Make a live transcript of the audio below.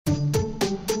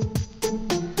Good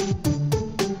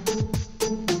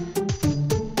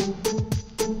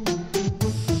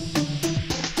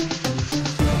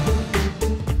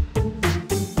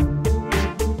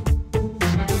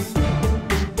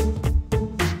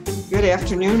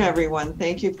afternoon, everyone.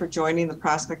 Thank you for joining the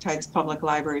Prospect Heights Public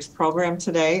Library's program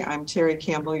today. I'm Terry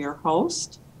Campbell, your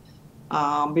host.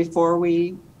 Before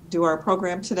we do our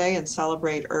program today and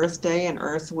celebrate Earth Day and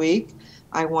Earth Week,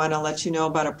 I want to let you know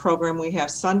about a program we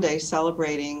have Sunday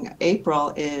celebrating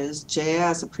April is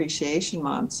Jazz Appreciation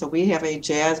Month. So we have a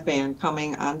jazz band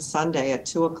coming on Sunday at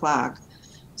 2 o'clock.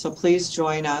 So please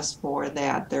join us for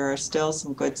that. There are still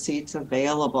some good seats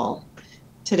available.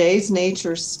 Today's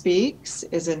Nature Speaks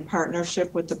is in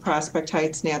partnership with the Prospect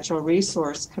Heights Natural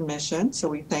Resource Commission, so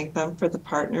we thank them for the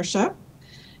partnership.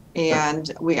 And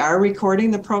we are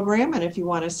recording the program, and if you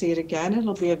want to see it again,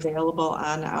 it'll be available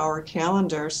on our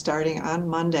calendar starting on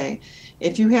Monday.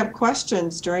 If you have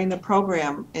questions during the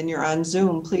program and you're on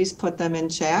Zoom, please put them in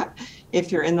chat.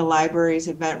 If you're in the library's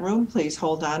event room, please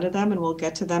hold on to them, and we'll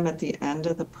get to them at the end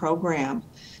of the program.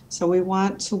 So we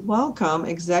want to welcome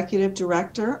Executive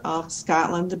Director of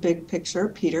Scotland, the Big Picture,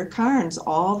 Peter Cairns,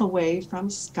 all the way from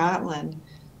Scotland.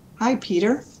 Hi,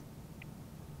 Peter.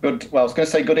 Good. Well, I was going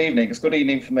to say good evening. It's good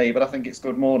evening for me, but I think it's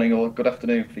good morning or good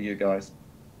afternoon for you guys.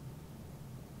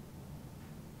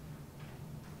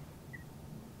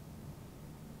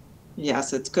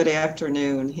 Yes, it's good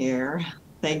afternoon here.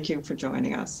 Thank you for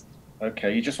joining us.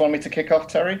 Okay, you just want me to kick off,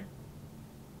 Terry?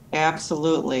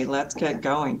 Absolutely. Let's get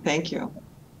going. Thank you.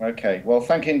 Okay, well,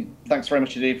 thanks very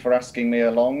much indeed for asking me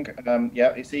along.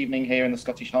 Yeah, it's evening here in the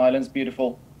Scottish Highlands,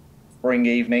 beautiful spring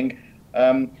evening.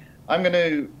 I'm going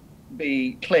to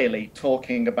be clearly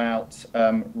talking about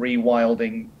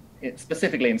rewilding,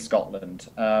 specifically in Scotland,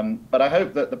 but I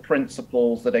hope that the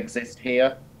principles that exist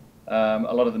here,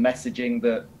 a lot of the messaging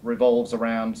that revolves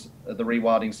around the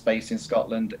rewilding space in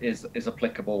Scotland is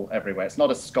applicable everywhere. It's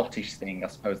not a Scottish thing, I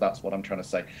suppose that's what I'm trying to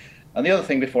say. And the other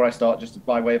thing before I start, just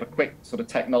by way of a quick sort of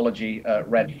technology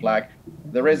red flag,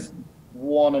 there is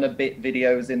 1 and a bit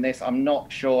videos in this. I'm not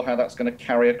sure how that's going to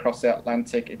carry across the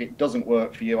Atlantic. If it doesn't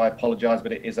work for you, I apologize,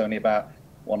 but it is only about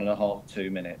 1.5 to 2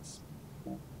 minutes.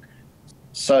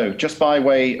 So just by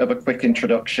way of a quick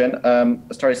introduction,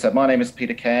 as Terry said, my name is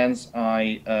Peter Cairns.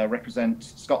 I represent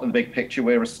Scotland Big Picture.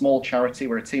 We're a small charity.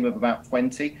 We're a team of about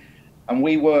 20, and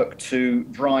we work to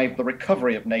drive the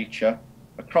recovery of nature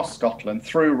across Scotland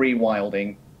through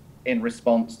rewilding in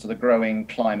response to the growing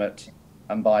climate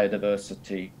and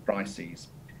biodiversity crises.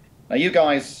 Now, you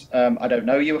guys, I don't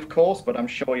know you, of course, but I'm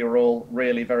sure you're all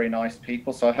really very nice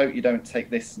people, so I hope you don't take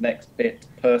this next bit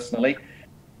personally.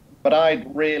 But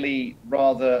I'd really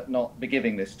rather not be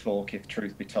giving this talk, if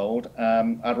truth be told.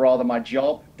 I'd rather my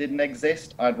job didn't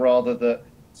exist. I'd rather that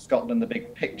Scotland, the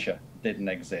Big Picture, didn't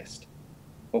exist.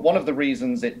 But one of the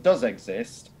reasons it does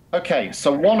exist, okay,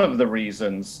 so one of the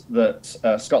reasons that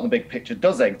Scotland Big Picture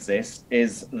does exist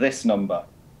is this number.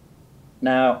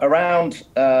 Now, around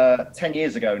 10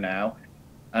 years ago now,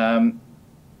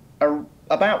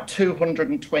 about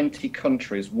 220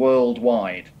 countries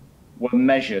worldwide were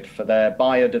measured for their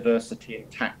biodiversity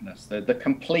intactness, the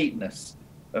completeness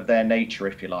of their nature,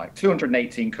 if you like.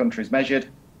 218 countries measured,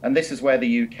 and this is where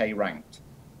the UK ranked.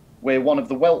 We're one of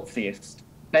the wealthiest,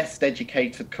 best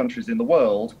educated countries in the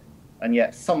world, and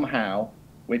yet somehow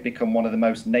we've become one of the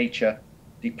most nature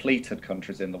depleted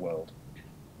countries in the world.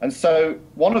 And so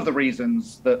one of the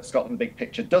reasons that Scotland Big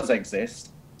Picture does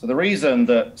exist, so the reason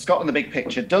that Scotland the Big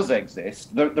Picture does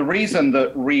exist, the reason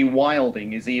that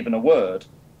rewilding is even a word,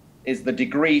 is the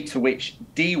degree to which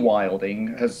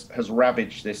de-wilding has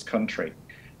ravaged this country.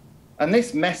 And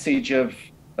this message of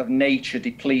nature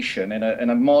depletion in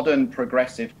a modern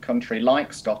progressive country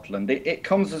like Scotland, it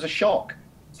comes as a shock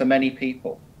to many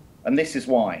people. And this is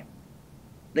why.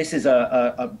 This is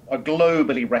a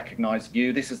globally recognized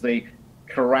view. This is the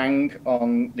Kerrang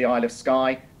on the Isle of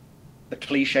Skye, the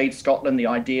cliched Scotland, the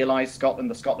idealized Scotland,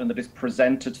 the Scotland that is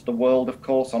presented to the world, of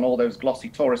course, on all those glossy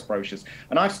tourist brochures.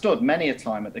 And I've stood many a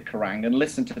time at the Kerrang and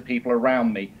listened to the people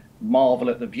around me marvel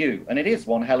at the view. And it is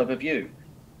one hell of a view.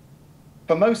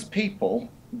 For most people,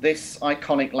 this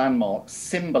iconic landmark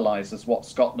symbolizes what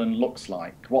Scotland looks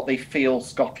like, what they feel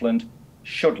Scotland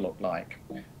should look like.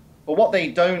 But what they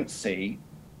don't see,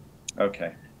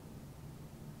 okay.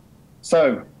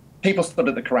 So people stood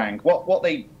at the Kerrang. What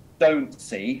they don't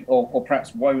see, or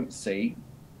perhaps won't see,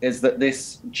 is that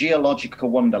this geological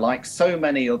wonder, like so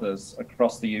many others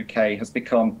across the UK, has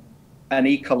become an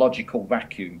ecological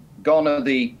vacuum. Gone are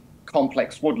the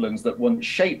complex woodlands that once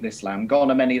shaped this land,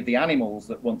 gone are many of the animals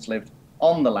that once lived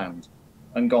on the land,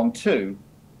 and gone too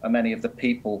are many of the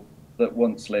people that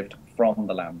once lived from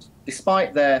the land.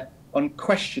 Despite their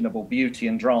unquestionable beauty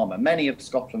and drama, many of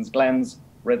Scotland's glens,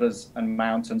 rivers and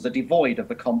mountains are devoid of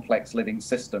the complex living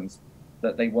systems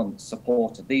that they once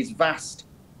supported. These vast,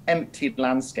 emptied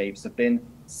landscapes have been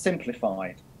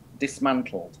simplified,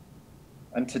 dismantled,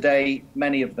 and today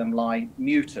many of them lie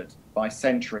muted by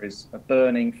centuries of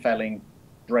burning, felling,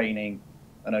 draining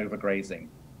and overgrazing.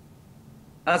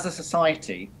 As a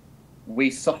society,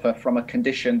 we suffer from a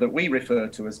condition that we refer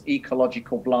to as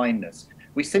ecological blindness.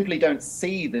 We simply don't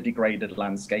see the degraded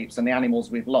landscapes and the animals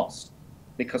we've lost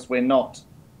because we're not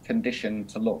conditioned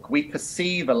to look. We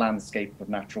perceive a landscape of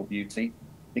natural beauty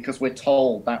because we're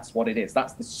told that's what it is.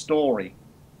 That's the story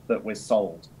that we're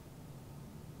sold.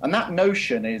 And that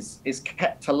notion is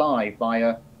kept alive by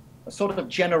a sort of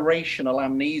generational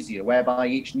amnesia whereby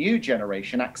each new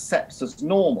generation accepts as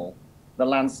normal the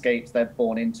landscapes they're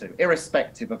born into,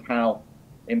 irrespective of how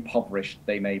impoverished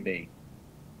they may be.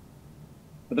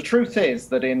 But the truth is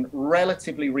that in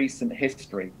relatively recent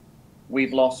history,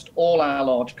 we've lost all our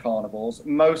large carnivores,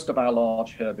 most of our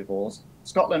large herbivores.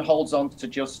 Scotland holds on to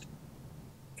just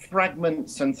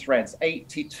fragments and threads,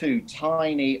 82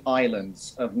 tiny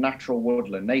islands of natural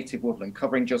woodland, native woodland,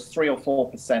 covering just 3 or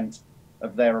 4%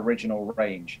 of their original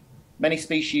range. Many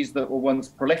species that were once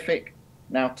prolific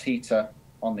now teeter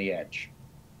on the edge.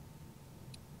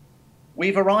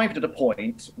 We've arrived at a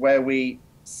point where we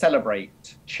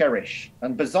celebrate, cherish,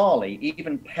 and bizarrely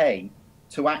even pay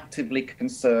to actively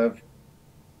conserve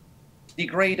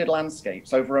degraded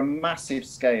landscapes over a massive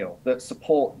scale that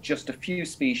support just a few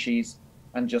species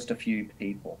and just a few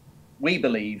people. We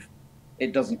believe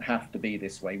it doesn't have to be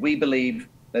this way. We believe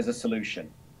there's a solution,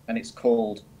 and it's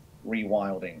called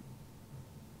rewilding.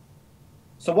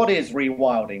 So what is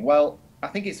rewilding? Well, I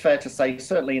think it's fair to say,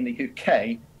 certainly in the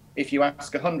UK, if you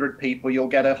ask 100 people, you'll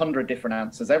get 100 different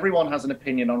answers. Everyone has an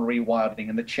opinion on rewilding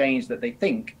and the change that they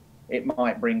think it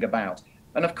might bring about.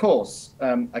 And of course,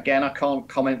 again, I can't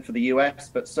comment for the US,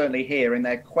 but certainly here in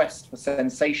their quest for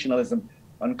sensationalism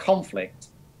and conflict,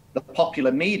 the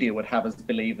popular media would have us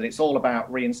believe that it's all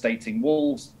about reinstating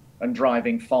wolves and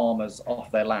driving farmers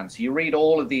off their land. So you read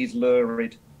all of these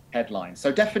lurid headlines.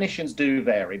 So definitions do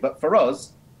vary, but for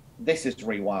us, this is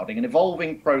rewilding, an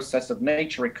evolving process of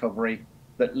nature recovery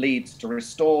that leads to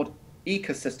restored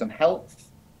ecosystem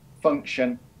health,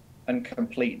 function, and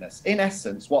completeness. In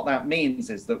essence, what that means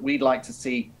is that we'd like to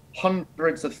see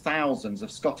hundreds of thousands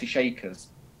of Scottish acres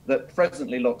that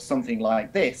presently look something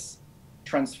like this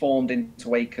transformed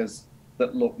into acres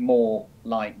that look more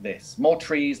like this. More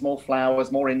trees, more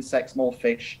flowers, more insects, more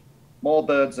fish, more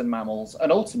birds and mammals,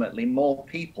 and ultimately more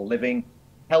people living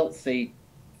healthy,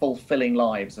 fulfilling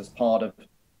lives as part of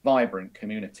vibrant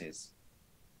communities.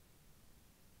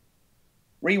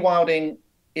 Rewilding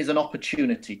is an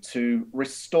opportunity to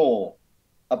restore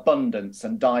abundance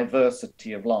and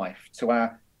diversity of life to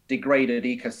our degraded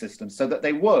ecosystems so that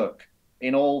they work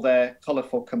in all their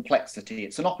colourful complexity.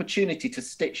 It's an opportunity to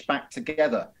stitch back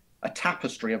together a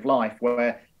tapestry of life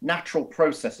where natural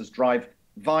processes drive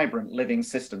vibrant living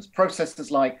systems.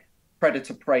 Processes like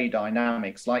predator-prey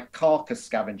dynamics, like carcass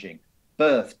scavenging,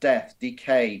 birth, death,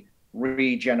 decay,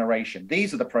 regeneration.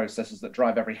 These are the processes that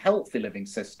drive every healthy living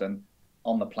system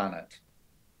on the planet.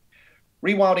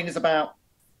 Rewilding is about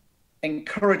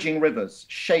encouraging rivers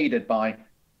shaded by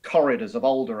corridors of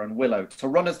alder and willow to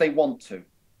run as they want to,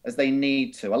 as they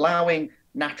need to, allowing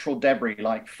natural debris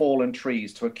like fallen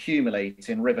trees to accumulate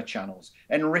in river channels,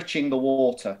 enriching the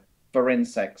water for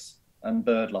insects and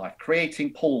bird life,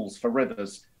 creating pools for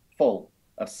rivers full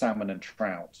of salmon and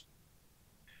trout.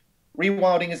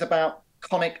 Rewilding is about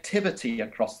connectivity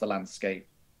across the landscape,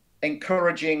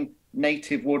 encouraging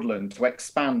native woodland to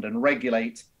expand and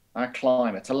regulate our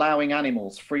climate, allowing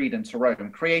animals freedom to roam,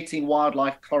 creating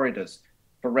wildlife corridors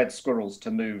for red squirrels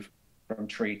to move from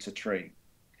tree to tree.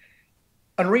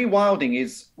 And rewilding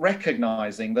is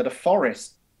recognizing that a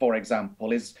forest, for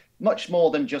example, is much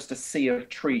more than just a sea of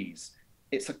trees.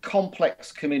 It's a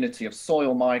complex community of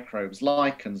soil microbes,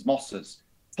 lichens, mosses,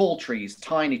 tall trees,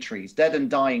 tiny trees, dead and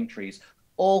dying trees,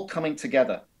 all coming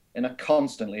together in a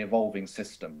constantly evolving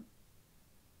system.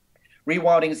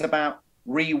 Rewilding is about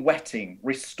re-wetting,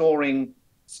 restoring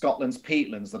Scotland's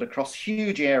peatlands that across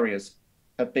huge areas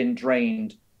have been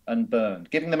drained and burned,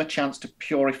 giving them a chance to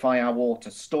purify our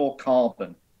water, store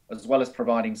carbon, as well as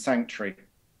providing sanctuary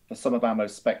for some of our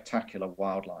most spectacular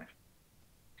wildlife.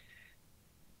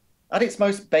 At its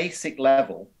most basic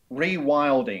level,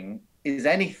 rewilding is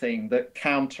anything that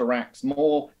counteracts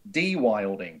more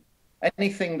de-wilding,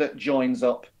 anything that joins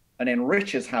up and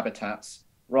enriches habitats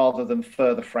rather than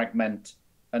further fragment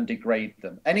and degrade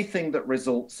them, anything that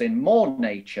results in more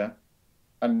nature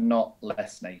and not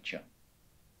less nature.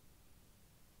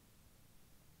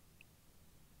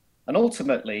 And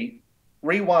ultimately,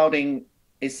 rewilding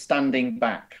is standing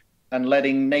back and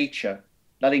letting nature,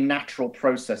 letting natural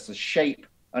processes shape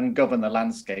and govern the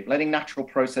landscape, letting natural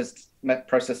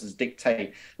processes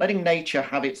dictate, letting nature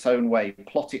have its own way,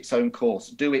 plot its own course,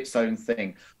 do its own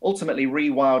thing. Ultimately,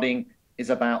 rewilding is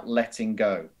about letting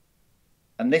go.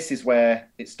 And this is where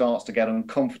it starts to get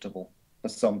uncomfortable for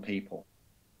some people.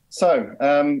 So,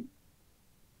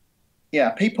 yeah,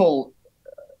 people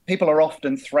are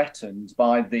often threatened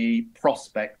by the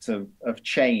prospect of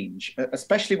change,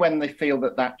 especially when they feel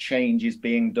that that change is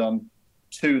being done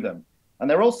to them. And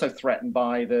they're also threatened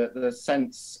by the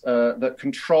sense that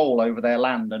control over their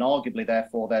land and arguably,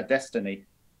 therefore, their destiny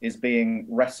is being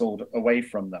wrestled away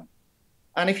from them.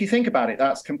 And if you think about it,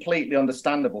 that's completely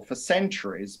understandable. For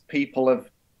centuries, people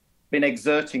have been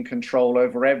exerting control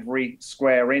over every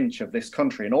square inch of this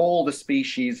country and all the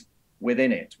species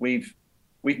within it.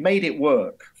 We've made it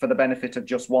work for the benefit of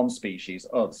just one species,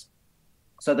 us.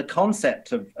 So the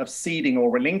concept of ceding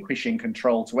or relinquishing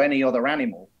control to any other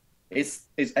animal is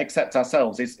except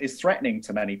ourselves, is threatening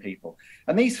to many people.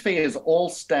 And these fears all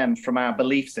stem from our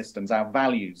belief systems, our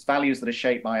values that are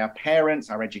shaped by our parents,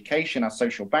 our education, our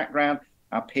social background,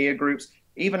 our peer groups,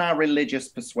 even our religious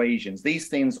persuasions. These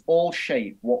things all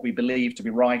shape what we believe to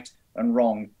be right and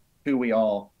wrong, who we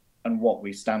are and what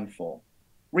we stand for.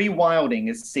 Rewilding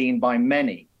is seen by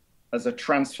many as a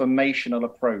transformational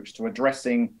approach to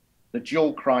addressing the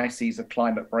dual crises of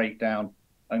climate breakdown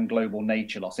and global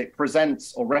nature loss. It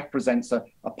presents or represents a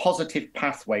positive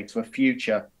pathway to a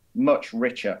future much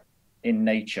richer in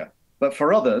nature. But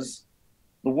for others,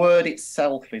 the word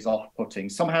itself is off-putting,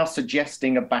 somehow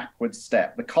suggesting a backward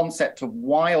step. The concept of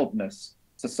wildness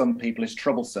to some people is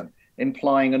troublesome,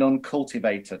 implying an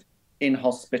uncultivated,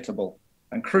 inhospitable,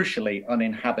 and crucially,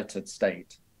 uninhabited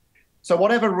state. So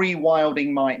whatever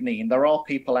rewilding might mean, there are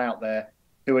people out there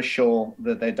who are sure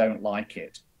that they don't like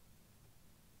it.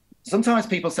 Sometimes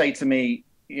people say to me,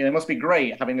 you know, it must be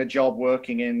great having a job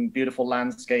working in beautiful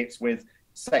landscapes with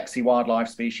sexy wildlife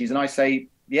species. And I say,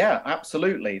 yeah,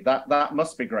 absolutely, that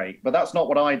must be great. But that's not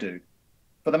what I do.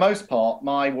 For the most part,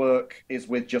 my work is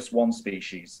with just one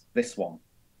species, this one.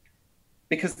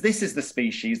 Because this is the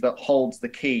species that holds the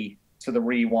key to the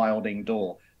rewilding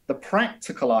door. The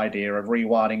practical idea of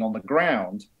rewilding on the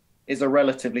ground is a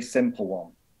relatively simple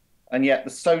one. And yet the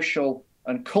social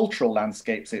and cultural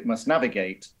landscapes it must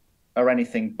navigate are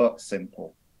anything but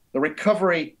simple. The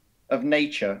recovery of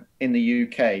nature in the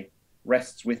UK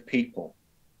rests with people.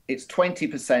 It's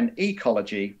 20%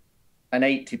 ecology and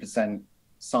 80%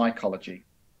 psychology.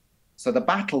 So the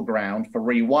battleground for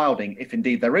rewilding, if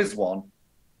indeed there is one,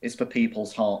 is for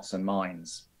people's hearts and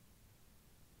minds.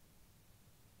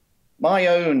 My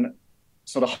own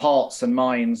sort of hearts and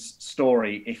minds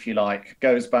story, if you like,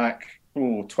 goes back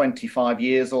 25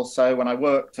 years or so when I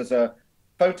worked as a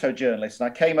photojournalist, and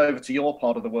I came over to your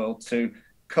part of the world to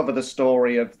cover the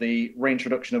story of the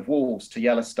reintroduction of wolves to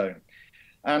Yellowstone.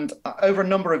 And over a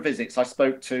number of visits, I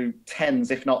spoke to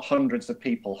tens, if not hundreds of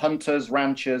people, hunters,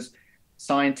 ranchers,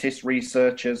 scientists,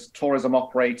 researchers, tourism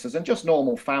operators, and just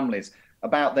normal families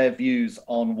about their views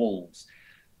on wolves.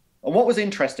 And what was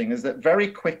interesting is that very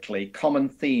quickly common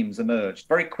themes emerged.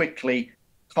 Very quickly,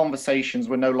 conversations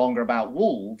were no longer about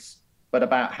wolves, but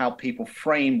about how people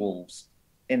frame wolves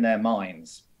in their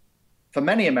minds. For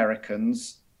many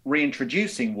Americans,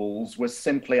 reintroducing wolves was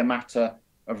simply a matter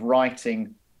of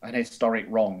righting an historic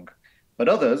wrong. But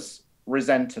others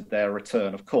resented their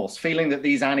return, of course, feeling that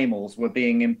these animals were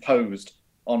being imposed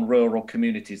on rural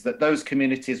communities, that those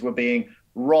communities were being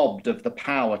robbed of the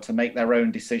power to make their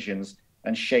own decisions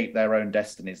and shape their own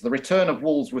destinies. The return of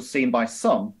wolves was seen by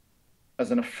some as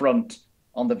an affront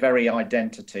on the very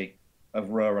identity of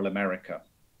rural America.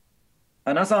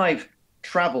 And as I've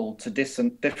traveled to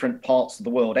different parts of the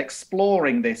world,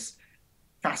 exploring this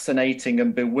fascinating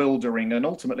and bewildering and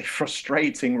ultimately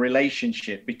frustrating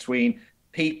relationship between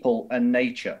people and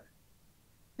nature,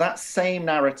 that same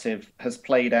narrative has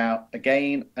played out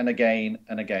again and again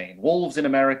and again. Wolves in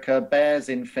America, bears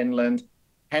in Finland,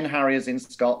 hen harriers in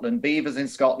Scotland, beavers in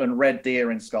Scotland, red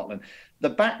deer in Scotland. The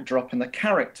backdrop and the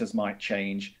characters might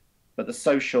change, but the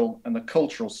social and the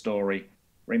cultural story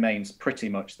remains pretty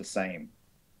much the same.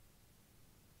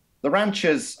 The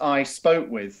ranchers I spoke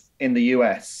with in the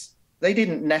US, they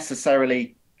didn't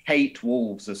necessarily hate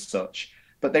wolves as such,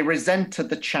 but they resented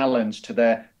the challenge to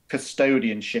their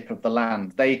custodianship of the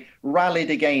land. They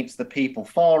rallied against the people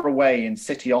far away in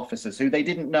city offices who they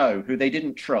didn't know, who they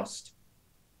didn't trust,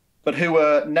 but who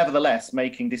were nevertheless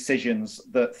making decisions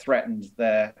that threatened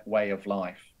their way of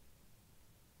life.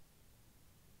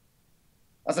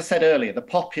 As I said earlier, the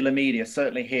popular media,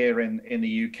 certainly here in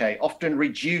the UK, often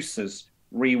reduces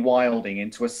rewilding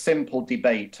into a simple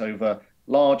debate over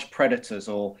large predators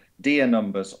or deer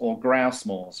numbers or grouse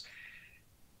moors.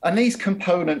 And these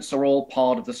components are all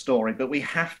part of the story, but we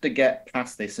have to get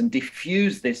past this and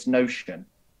diffuse this notion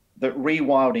that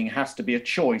rewilding has to be a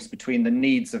choice between the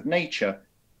needs of nature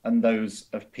and those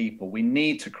of people. We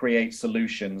need to create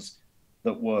solutions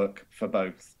that work for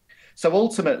both. So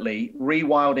ultimately,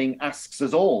 rewilding asks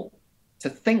us all to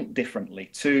think differently,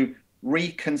 to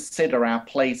reconsider our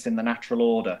place in the natural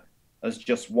order as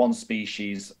just one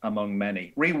species among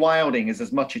many. Rewilding is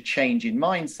as much a change in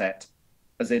mindset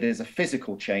as it is a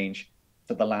physical change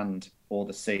to the land or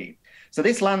the sea. So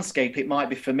this landscape, it might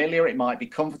be familiar, it might be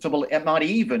comfortable, it might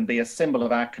even be a symbol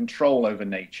of our control over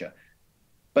nature.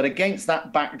 But against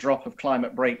that backdrop of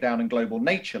climate breakdown and global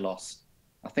nature loss,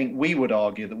 I think we would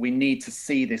argue that we need to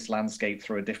see this landscape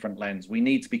through a different lens. We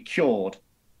need to be cured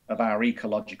of our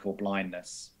ecological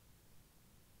blindness.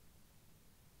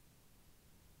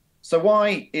 So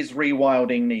why is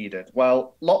rewilding needed?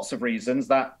 Well, lots of reasons.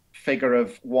 That figure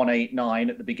of 189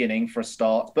 at the beginning for a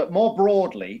start, but more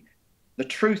broadly, the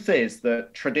truth is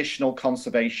that traditional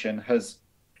conservation has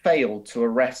failed to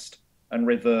arrest and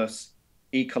reverse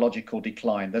ecological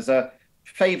decline. There's a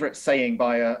favorite saying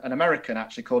by an American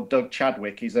actually called Doug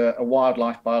Chadwick. He's a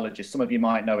wildlife biologist. Some of you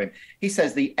might know him. He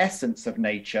says the essence of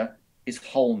nature is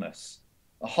wholeness,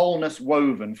 a wholeness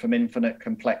woven from infinite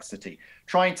complexity.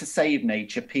 Trying to save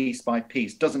nature piece by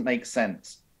piece doesn't make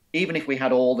sense, even if we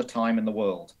had all the time in the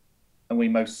world, and we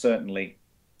most certainly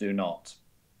do not.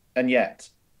 And yet,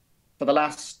 for the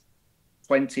last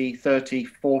 20, 30,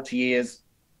 40 years,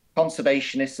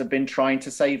 conservationists have been trying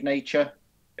to save nature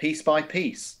piece by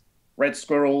piece. Red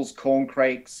squirrels,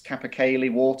 corncrakes,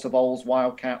 capercaillie, water voles,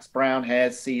 wildcats, brown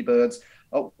hares, seabirds.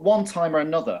 At one time or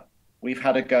another, we've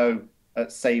had a go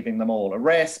at saving them all. A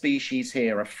rare species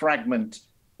here, a fragment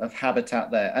of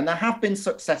habitat there. And there have been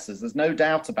successes, there's no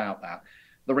doubt about that.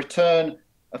 The return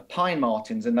of pine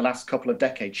martens in the last couple of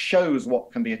decades shows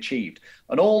what can be achieved.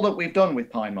 And all that we've done with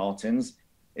pine martens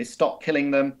is stop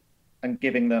killing them and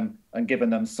given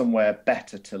them somewhere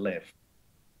better to live.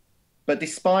 But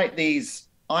despite these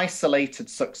isolated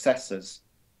successes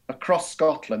across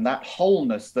Scotland, that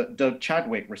wholeness that Doug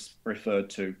Chadwick referred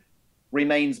to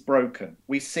remains broken.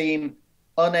 We seem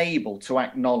unable to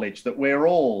acknowledge that we're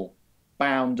all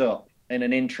bound up in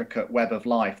an intricate web of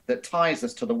life that ties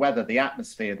us to the weather, the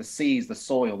atmosphere, the seas, the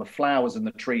soil, the flowers and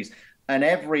the trees, and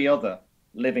every other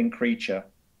living creature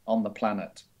on the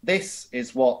planet. This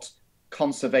is what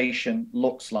conservation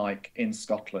looks like in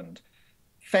Scotland.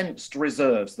 Fenced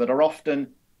reserves that are often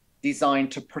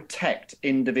designed to protect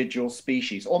individual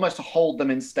species, almost to hold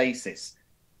them in stasis,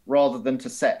 rather than to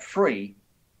set free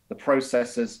the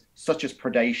processes such as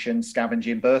predation,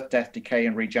 scavenging, birth, death, decay,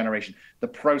 and regeneration, the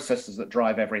processes that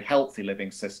drive every healthy living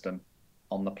system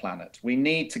on the planet. We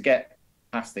need to get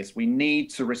past this. We need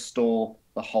to restore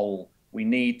the whole. We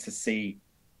need to see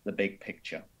the big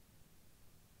picture.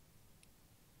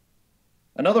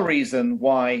 Another reason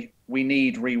why we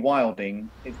need rewilding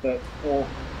is that for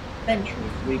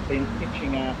centuries we've been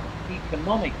pitching our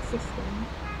economic systems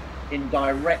in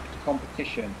direct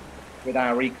competition with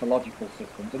our ecological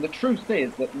systems. And the truth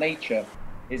is that nature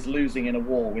is losing in a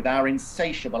war with our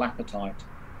insatiable appetite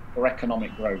for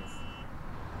economic growth.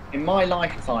 In my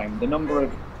lifetime, the number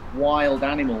of wild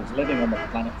animals living on the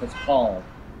planet has halved.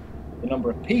 The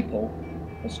number of people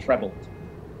has trebled.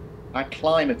 Our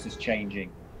climate is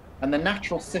changing, and the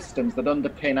natural systems that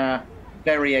underpin our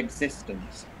very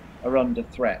existence are under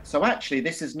threat. So actually,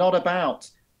 this is not about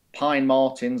pine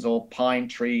martens or pine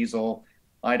trees or,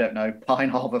 I don't know, pine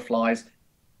hoverflies.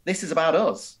 This is about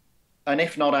us. And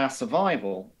if not our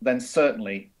survival, then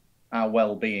certainly our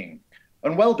well-being.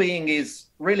 And well-being is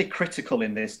really critical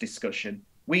in this discussion.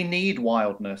 We need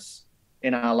wildness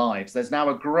in our lives. There's now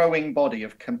a growing body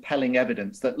of compelling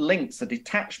evidence that links a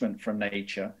detachment from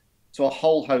nature to a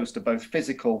whole host of both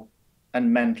physical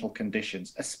and mental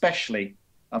conditions, especially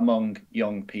among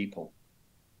young people.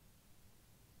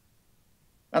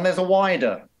 And there's a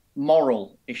wider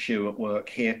moral issue at work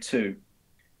here too.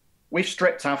 We've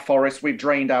stripped our forests, we've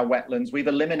drained our wetlands, we've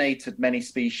eliminated many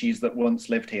species that once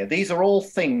lived here. These are all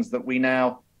things that we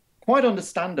now, quite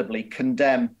understandably,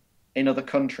 condemn in other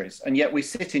countries. And yet we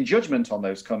sit in judgment on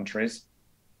those countries,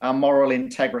 our moral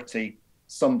integrity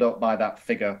summed up by that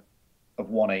figure of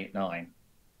 189.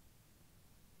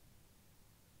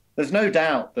 There's no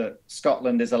doubt that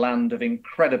Scotland is a land of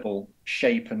incredible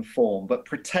shape and form, but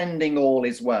pretending all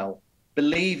is well,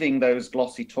 believing those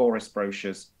glossy tourist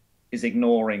brochures, is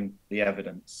ignoring the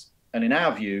evidence. And in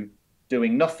our view,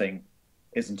 doing nothing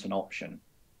isn't an option.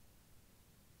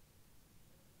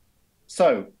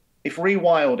 So If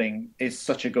rewilding is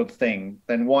such a good thing,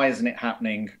 then why isn't it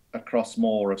happening across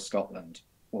more of Scotland?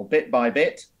 Well, bit by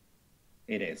bit,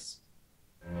 it is.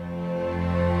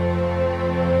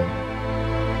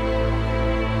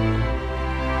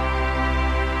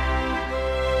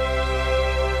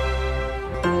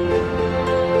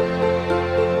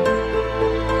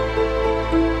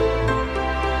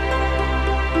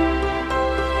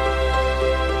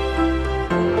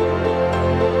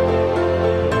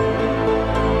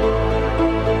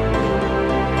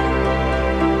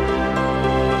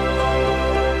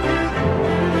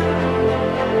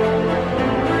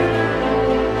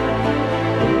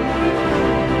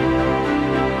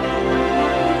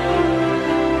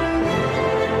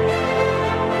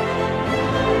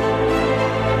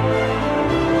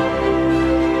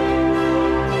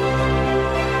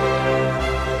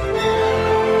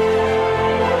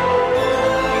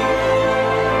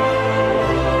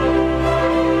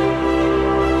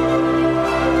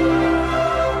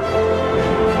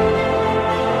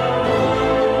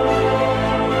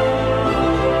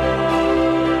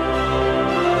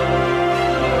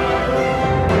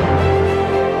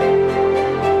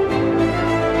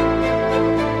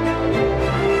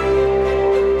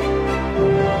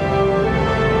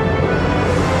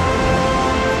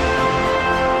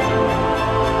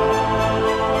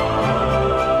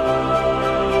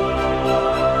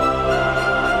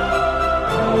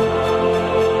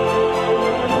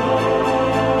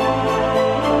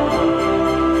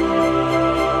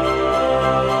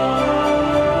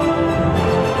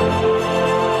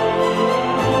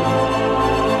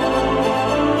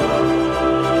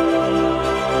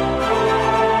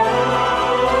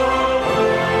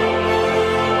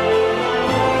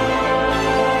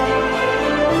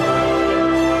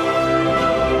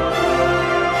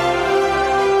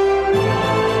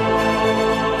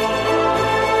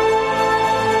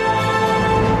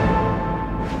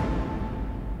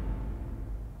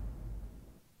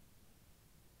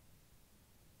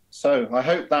 So I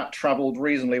hope that travelled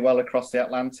reasonably well across the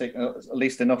Atlantic, at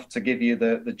least enough to give you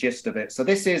the gist of it. So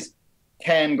this is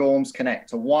Cairns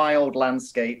Connect, a wild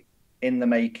landscape in the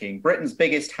making. Britain's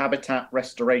biggest habitat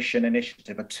restoration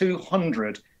initiative, a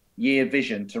 200-year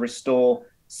vision to restore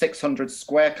 600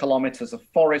 square kilometres of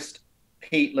forest,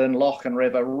 peatland, loch and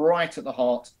river right at the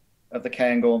heart of the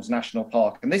Cairns National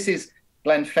Park. And this is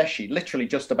Glenfeshie, literally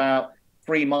just about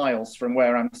 3 miles from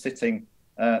where I'm sitting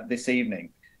this evening.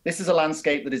 This is a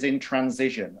landscape that is in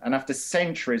transition, and after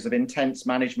centuries of intense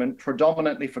management,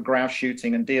 predominantly for grouse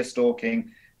shooting and deer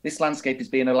stalking, this landscape is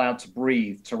being allowed to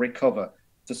breathe, to recover,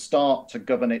 to start to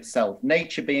govern itself,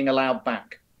 nature being allowed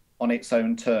back on its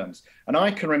own terms. And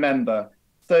I can remember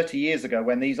 30 years ago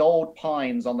when these old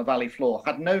pines on the valley floor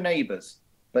had no neighbours,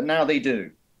 but now they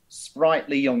do.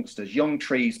 Sprightly youngsters, young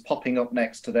trees popping up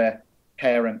next to their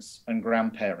parents and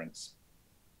grandparents.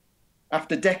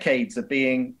 After decades of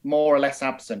being more or less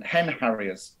absent, hen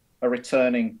harriers are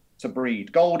returning to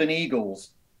breed. Golden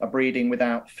eagles are breeding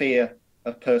without fear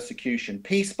of persecution.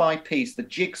 Piece by piece, the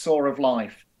jigsaw of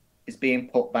life is being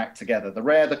put back together. The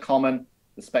rare, the common,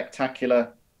 the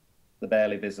spectacular, the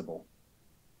barely visible.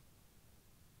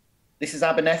 This is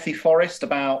Abernethy Forest,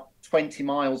 about 20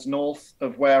 miles north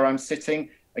of where I'm sitting.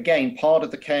 Again, part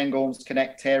of the Cairns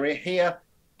Connect area. Here,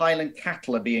 Highland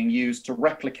cattle are being used to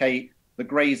replicate the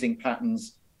grazing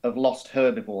patterns of lost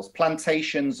herbivores.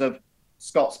 Plantations of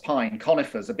Scots pine,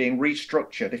 conifers, are being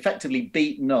restructured, effectively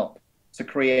beaten up to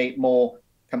create more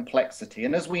complexity.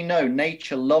 And as we know,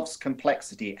 nature loves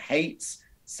complexity. It hates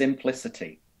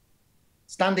simplicity.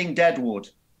 Standing deadwood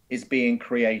is being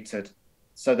created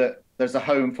so that there's a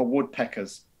home for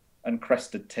woodpeckers and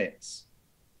crested tits.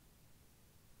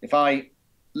 If I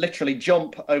literally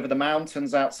jump over the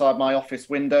mountains outside my office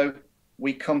window,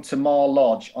 we come to Mar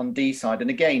Lodge on Deeside. And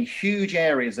again, huge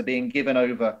areas are being given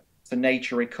over to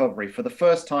nature recovery for the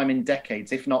first time in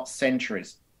decades, if not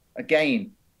centuries.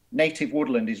 Again, native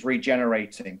woodland is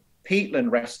regenerating. Peatland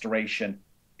restoration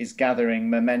is gathering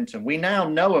momentum. We now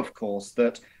know, of course,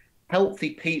 that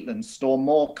healthy peatlands store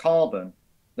more carbon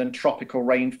than tropical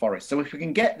rainforests. So if we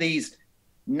can get these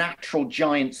natural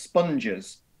giant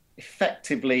sponges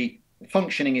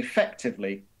functioning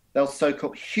effectively, they'll soak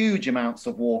up huge amounts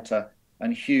of water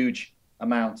and huge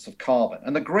amounts of carbon.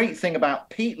 And the great thing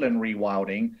about peatland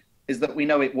rewilding is that we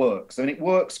know it works, and it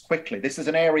works quickly. This is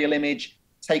an aerial image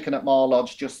taken at Mar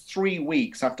Lodge just 3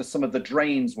 weeks after some of the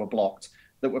drains were blocked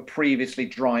that were previously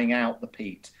drying out the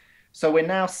peat. So we're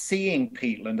now seeing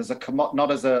peatland as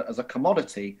not as a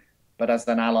commodity, but as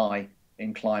an ally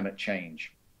in climate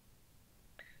change.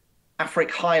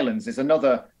 Afric Highlands is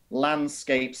another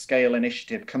landscape scale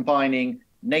initiative combining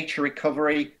nature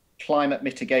recovery, climate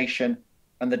mitigation,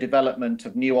 and the development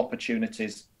of new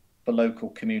opportunities for local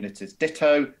communities.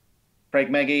 Ditto,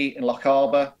 Craigmeggy in Loch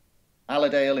Arbour,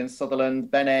 Allerdale in Sutherland,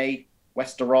 Benay,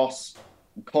 Wester Ross,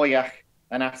 and Coyach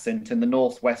and Assynt in the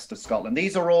northwest of Scotland.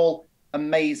 These are all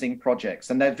amazing projects,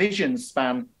 and their visions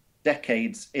span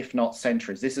decades, if not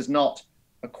centuries. This is not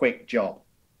a quick job.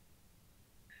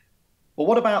 But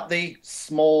what about the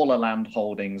smaller land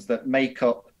holdings that make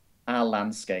up our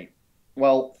landscape?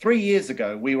 Well, 3 years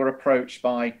ago, we were approached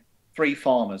by 3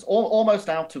 farmers, almost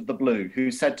out of the blue,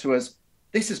 who said to us,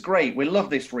 "This is great, we love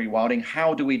this rewilding,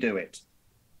 how do we do it?"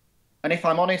 And if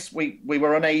I'm honest, we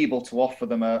were unable to offer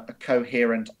them a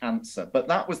coherent answer, but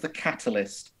that was the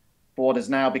catalyst for what has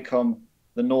now become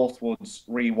the Northwoods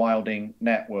Rewilding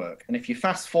Network. And if you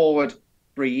fast forward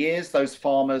 3 years, those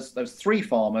 3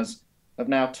 farmers have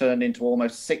now turned into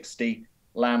almost 60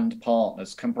 land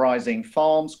partners, comprising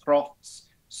farms, crofts,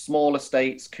 small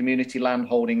estates, community land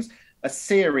holdings, a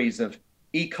series of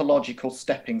ecological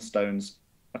stepping stones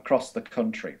across the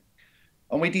country.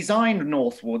 And we designed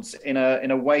Northwoods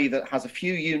in a way that has a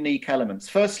few unique elements.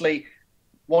 Firstly,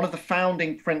 one of the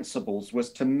founding principles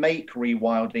was to make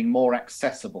rewilding more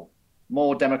accessible,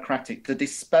 more democratic, to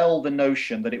dispel the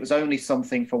notion that it was only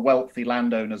something for wealthy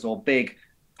landowners or big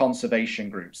conservation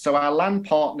groups. So our land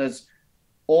partners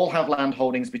all have land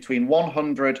holdings between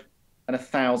 100 and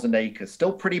 1,000 acres,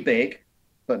 still pretty big,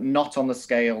 but not on the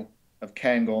scale of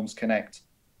Cairns Connect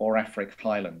or Afric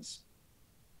Highlands.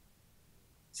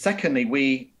 Secondly,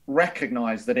 we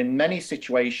recognize that in many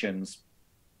situations,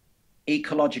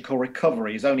 ecological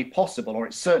recovery is only possible, or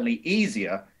it's certainly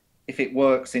easier, if it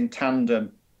works in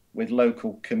tandem with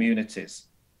local communities.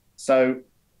 So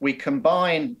we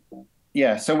try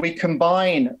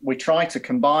to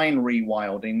combine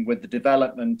rewilding with the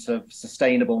development of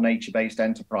sustainable nature-based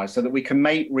enterprise so that we can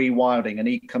make rewilding an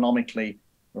economically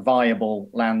viable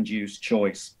land use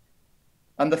choice.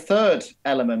 And the third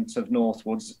element of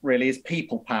Northwoods really is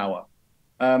people power.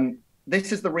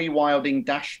 This is the rewilding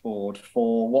dashboard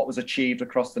for what was achieved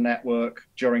across the network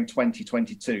during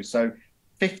 2022. So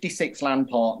 56 land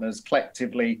partners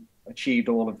collectively achieved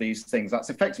all of these things. That's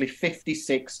effectively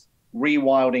 56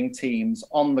 rewilding teams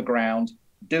on the ground,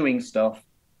 doing stuff,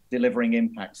 delivering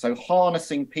impact. So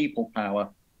harnessing people power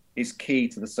is key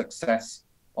to the success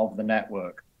of the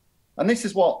network. And this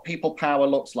is what people power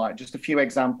looks like. Just a few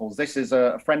examples. This is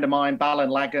a friend of mine,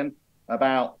 Ballinlagan,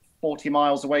 about 40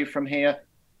 miles away from here.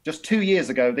 Just 2 years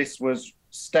ago, this was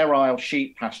sterile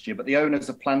sheep pasture, but the owners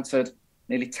have planted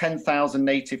nearly 10,000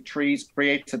 native trees,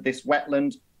 created this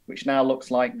wetland, which now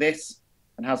looks like this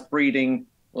and has breeding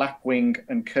lapwing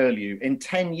and curlew. In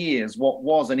 10 years, what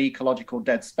was an ecological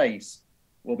dead space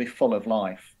will be full of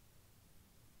life.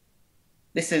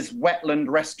 This is wetland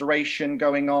restoration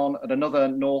going on at another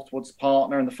Northwoods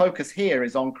partner, and the focus here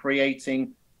is on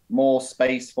creating more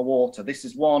space for water. This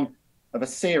is one of a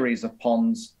series of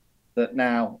ponds that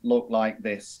now look like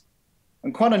this.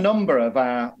 And quite a number of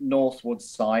our Northwoods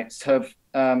sites have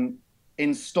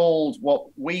installed what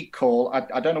we call,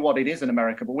 I don't know what it is in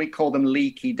America, but we call them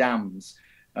leaky dams.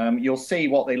 You'll see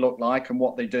what they look like and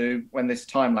what they do when this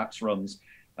time lapse runs.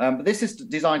 But this is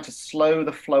designed to slow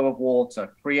the flow of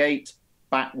water, create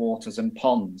backwaters and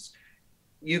ponds.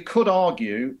 You could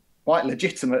argue, quite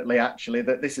legitimately actually,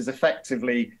 that this is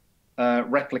effectively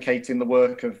replicating the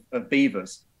work of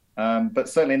beavers. But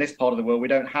certainly in this part of the world, we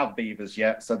don't have beavers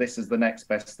yet, so this is the next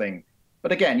best thing.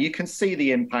 But again, you can see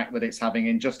the impact that it's having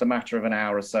in just a matter of an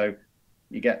hour or so.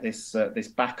 You get this this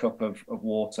backup of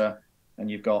water, and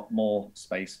you've got more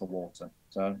space for water.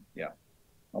 So yeah,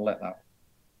 I'll let that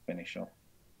finish off.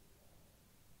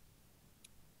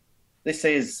 This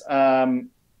is a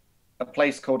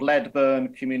place called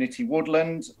Ledburn Community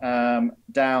Woodland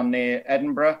down near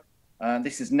Edinburgh.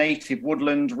 This is native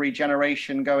woodland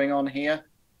regeneration going on here.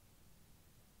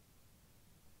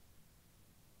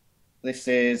 This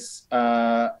is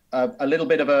a little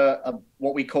bit of a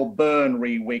what we call burn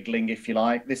rewiggling, if you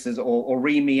like. This is or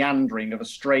re-meandering of a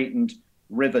straightened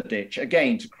river ditch,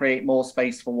 again, to create more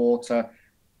space for water,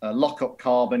 lock up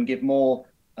carbon, give more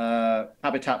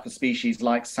habitat for species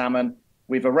like salmon.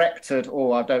 We've erected,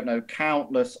 I don't know,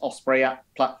 countless osprey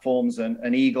platforms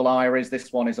and eagle eyries.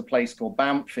 This one is a place called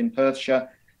Banff in Perthshire.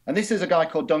 And this is a guy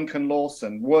called Duncan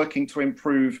Lawson working to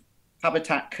improve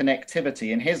habitat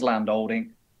connectivity in his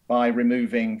landholding by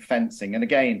removing fencing. And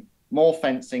again, more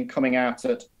fencing coming out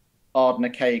at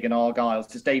Ardnacaig and Argyll.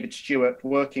 This is David Stewart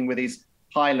working with his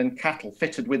Highland cattle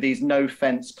fitted with these no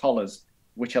fence collars,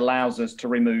 which allows us to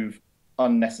remove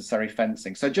unnecessary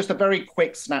fencing. So just a very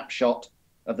quick snapshot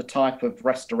of the type of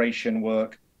restoration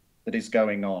work that is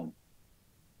going on.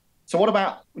 So what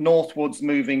about Northwoods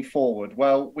moving forward?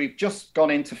 Well, we've just gone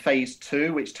into phase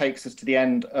 2, which takes us to the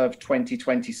end of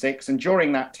 2026. And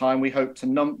during that time, we hope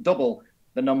to double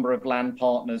the number of land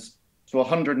partners to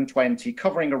 120,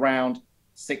 covering around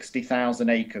 60,000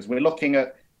 acres. We're looking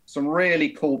at some really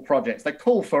cool projects. They're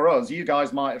cool for us. You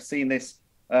guys might have seen this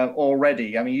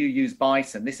already. I mean, you use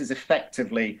bison. This is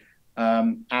effectively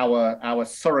our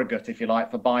surrogate, if you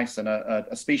like, for bison,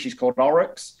 a species called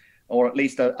oryx, or at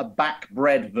least a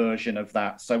backbred version of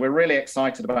that. So we're really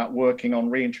excited about working on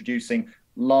reintroducing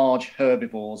large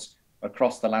herbivores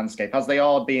across the landscape, as they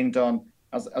are being done,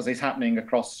 as is happening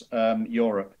across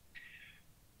Europe.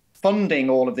 Funding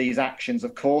all of these actions,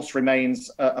 of course, remains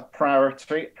a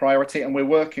priority, and we're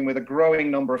working with a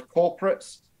growing number of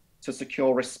corporates to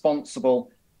secure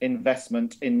responsible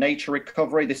investment in nature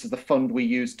recovery. This is the fund we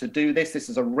use to do this. This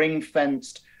is a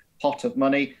ring-fenced pot of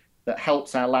money that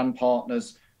helps our land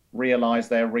partners realize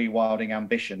their rewilding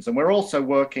ambitions. And we're also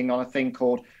working on a thing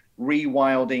called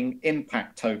rewilding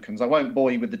impact tokens. I won't bore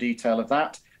you with the detail of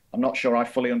that. I'm not sure I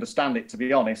fully understand it, to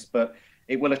be honest, but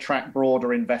it will attract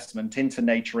broader investment into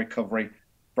nature recovery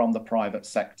from the private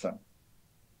sector.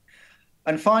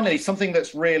 And finally, something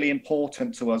that's really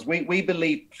important to us, we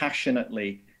believe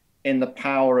passionately in the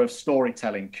power of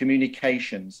storytelling,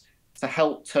 communications, to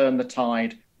help turn the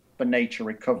tide for nature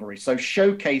recovery. So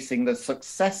showcasing the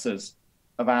successes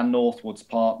of our Northwoods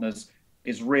partners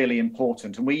is really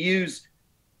important. And we use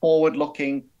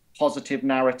forward-looking, positive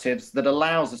narratives that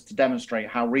allows us to demonstrate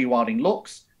how rewilding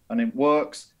looks and it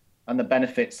works and the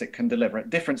benefits it can deliver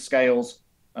at different scales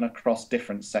and across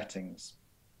different settings.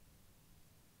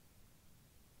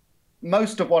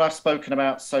 Most of what I've spoken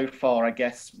about so far, I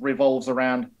guess, revolves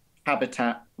around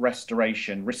habitat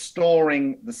restoration,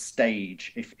 restoring the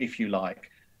stage, if you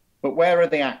like. But where are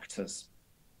the actors?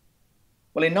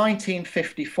 Well, in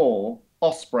 1954,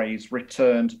 ospreys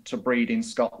returned to breed in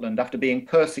Scotland after being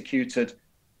persecuted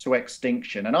to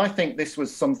extinction. And I think this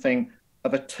was something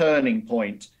of a turning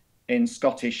point in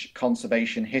Scottish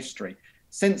conservation history.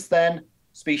 Since then,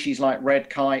 species like red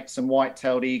kites and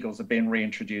white-tailed eagles have been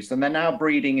reintroduced, and they're now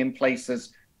breeding in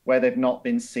places where they've not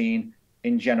been seen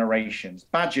in generations.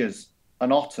 Badgers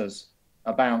and otters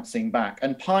are bouncing back,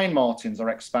 and pine martens are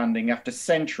expanding after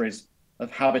centuries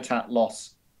of habitat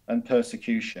loss and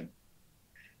persecution.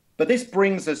 But this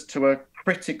brings us to a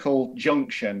critical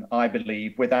junction, I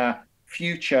believe, with our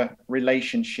future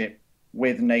relationship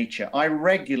with nature. I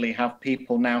regularly have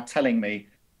people now telling me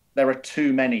there are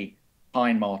too many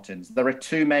pine martens, there are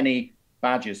too many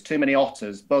badgers, too many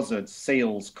otters, buzzards,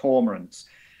 seals, cormorants,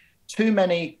 too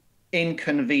many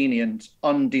inconvenient,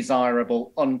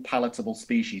 undesirable, unpalatable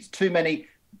species, too many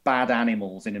bad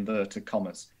animals in inverted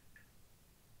commas.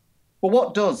 But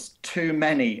what does too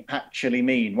many actually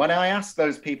mean? When I ask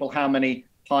those people how many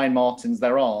pine martens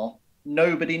there are,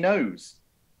 nobody knows,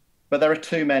 but there are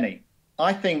too many.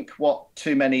 I think what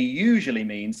too many usually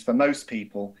means for most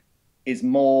people is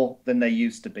more than they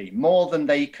used to be, more than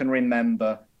they can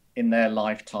remember in their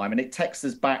lifetime. And it takes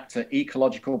us back to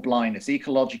ecological blindness,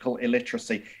 ecological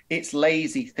illiteracy. It's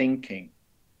lazy thinking.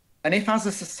 And if as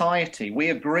a society we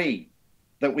agree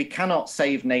that we cannot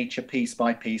save nature piece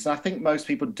by piece, and I think most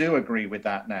people do agree with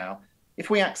that now, if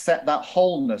we accept that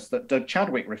wholeness that Doug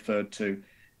Chadwick referred to,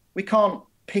 we can't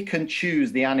pick and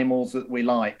choose the animals that we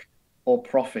like or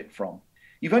profit from.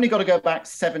 You've only got to go back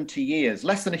 70 years,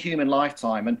 less than a human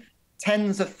lifetime, and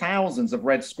tens of thousands of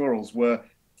red squirrels were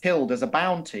killed as a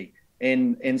bounty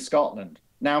in Scotland.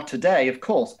 Now today, of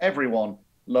course, everyone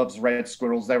loves red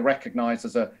squirrels. They're recognized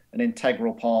as an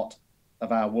integral part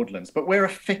of our woodlands. But we're a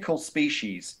fickle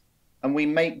species, and we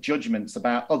make judgments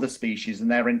about other species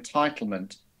and their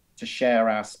entitlement to share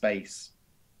our space.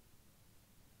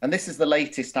 And this is the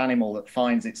latest animal that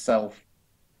finds itself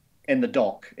in the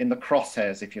dock, in the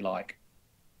crosshairs, if you like.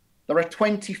 There are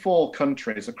 24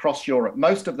 countries across Europe,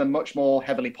 most of them much more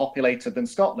heavily populated than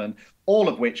Scotland, all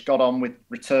of which got on with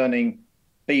returning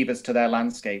beavers to their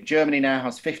landscape. Germany now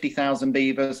has 50,000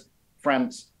 beavers,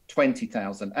 France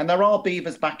 20,000. And there are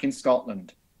beavers back in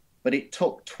Scotland, but it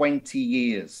took 20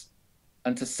 years.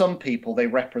 And to some people, they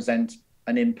represent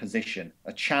an imposition,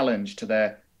 a challenge to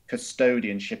their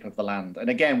custodianship of the land. And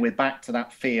again, we're back to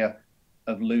that fear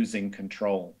of losing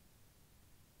control.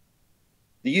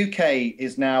 The UK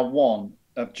is now one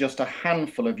of just a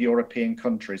handful of European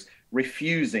countries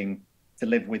refusing to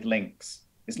live with lynx.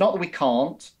 It's not that we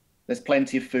can't. There's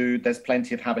plenty of food, there's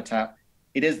plenty of habitat.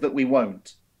 It is that we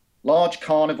won't. Large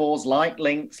carnivores like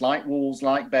lynx, like wolves,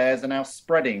 like bears are now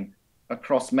spreading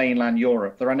across mainland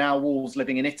Europe. There are now wolves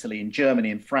living in Italy, in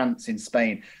Germany, in France, in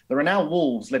Spain. There are now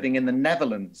wolves living in the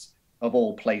Netherlands, of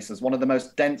all places, one of the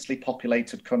most densely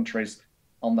populated countries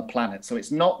on the planet. So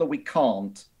it's not that we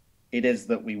can't, it is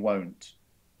that we won't.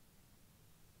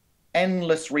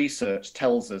 Endless research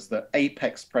tells us that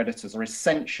apex predators are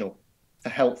essential to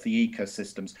healthy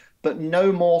ecosystems, but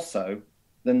no more so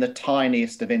than the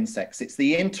tiniest of insects. It's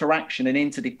the interaction and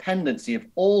interdependency of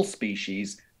all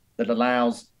species that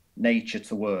allows nature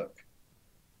to work.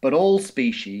 But all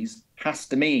species has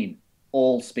to mean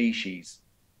all species,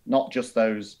 not just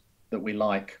those that we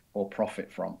like or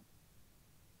profit from.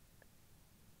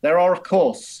 There are, of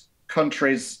course,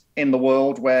 countries in the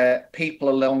world where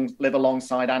people live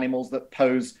alongside animals that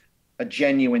pose a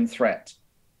genuine threat.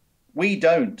 We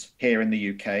don't here in the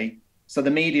UK, so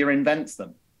the media invents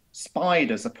them.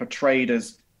 Spiders are portrayed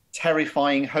as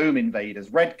terrifying home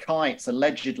invaders. Red kites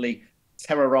allegedly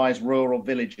terrorize rural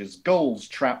villages. Gulls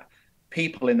trap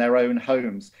people in their own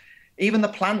homes. Even the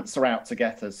plants are out to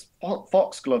get us.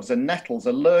 Foxgloves and nettles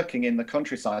are lurking in the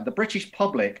countryside. The British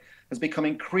public has become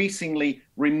increasingly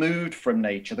removed from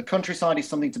nature. The countryside is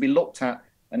something to be looked at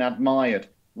and admired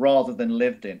rather than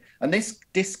lived in. And this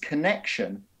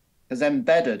disconnection has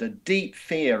embedded a deep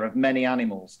fear of many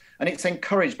animals. And it's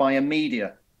encouraged by a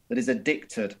media that is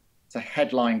addicted to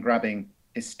headline-grabbing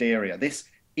hysteria. This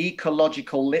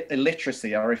ecological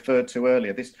illiteracy I referred to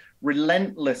earlier, this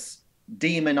relentless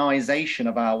demonization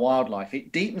of our wildlife,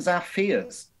 it deepens our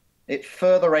fears. It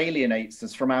further alienates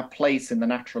us from our place in the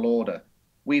natural order.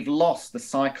 We've lost the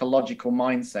psychological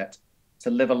mindset to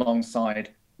live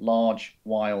alongside large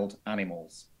wild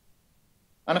animals.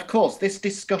 And of course, this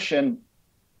discussion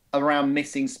around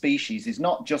missing species is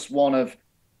not just one of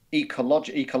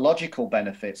ecological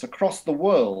benefits. Across the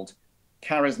world,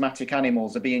 charismatic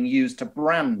animals are being used to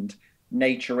brand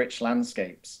nature-rich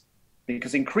landscapes,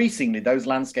 because increasingly those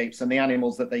landscapes and the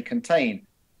animals that they contain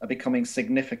are becoming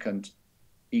significant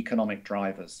economic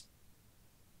drivers.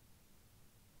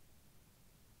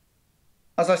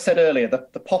 As I said earlier,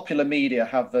 the popular media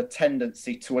have the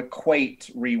tendency to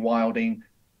equate rewilding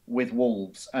with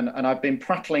wolves. And I've been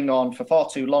prattling on for far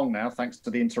too long now, thanks to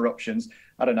the interruptions,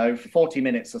 I don't know, for 40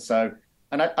 minutes or so.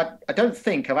 And I don't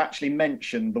think I've actually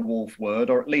mentioned the wolf word,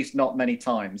 or at least not many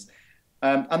times.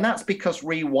 And that's because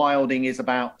rewilding is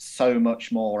about so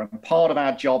much more. And part of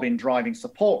our job in driving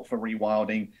support for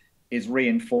rewilding is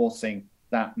reinforcing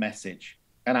that message.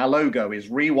 And our logo is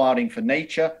rewilding for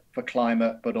nature, for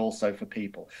climate, but also for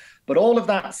people. But all of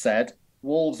that said,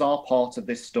 wolves are part of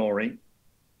this story.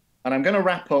 And I'm going to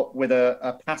wrap up with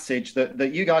a passage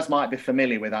that you guys might be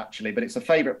familiar with, actually, but it's a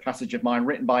favorite passage of mine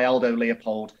written by Aldo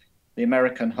Leopold, the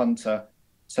American hunter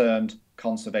turned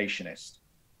conservationist.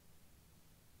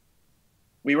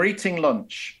 We were eating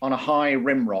lunch on a high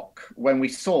rim rock when we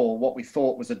saw what we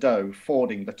thought was a doe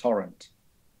fording the torrent.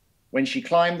 When she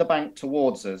climbed the bank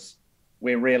towards us,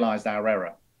 we realized our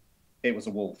error. It was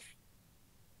a wolf.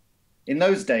 In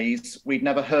those days, we'd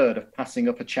never heard of passing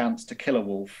up a chance to kill a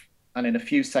wolf, and in a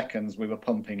few seconds, we were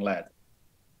pumping lead.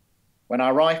 When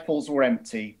our rifles were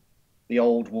empty, the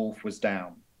old wolf was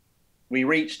down. We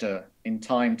reached her in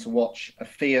time to watch a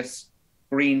fierce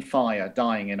green fire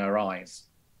dying in her eyes.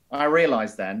 I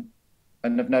realized then,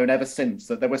 and have known ever since,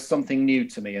 that there was something new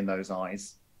to me in those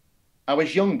eyes. I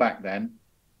was young back then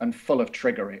and full of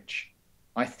trigger itch.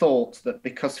 I thought that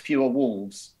because fewer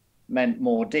wolves meant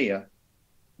more deer,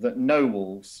 that no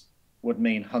wolves would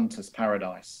mean hunter's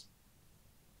paradise.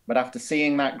 But after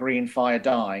seeing that green fire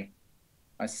die,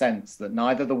 I sensed that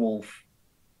neither the wolf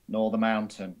nor the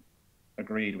mountain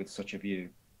agreed with such a view.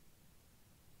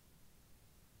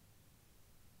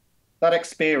 That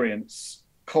experience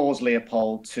caused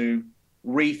Leopold to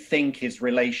rethink his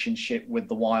relationship with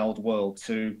the wild world,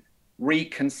 to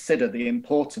reconsider the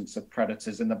importance of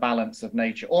predators in the balance of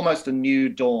nature, almost a new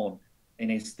dawn in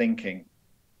his thinking.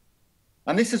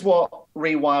 And this is what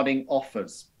rewilding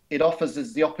offers. It offers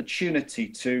us the opportunity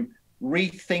to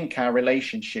rethink our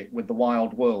relationship with the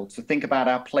wild world, to think about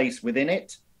our place within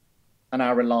it and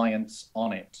our reliance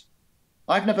on it.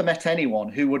 I've never met anyone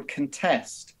who would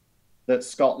contest that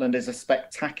Scotland is a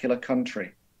spectacular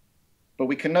country, but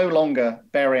we can no longer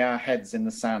bury our heads in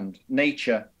the sand.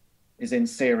 Nature is in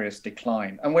serious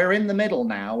decline. And we're in the middle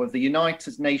now of the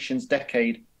United Nations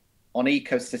Decade on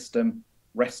Ecosystem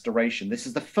Restoration. This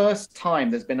is the first time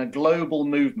there's been a global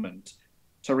movement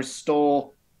to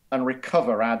restore and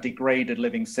recover our degraded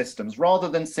living systems, rather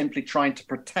than simply trying to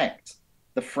protect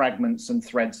the fragments and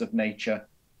threads of nature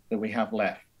that we have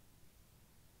left.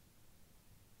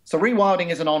 So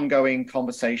rewilding is an ongoing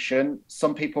conversation.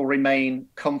 Some people remain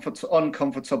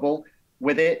uncomfortable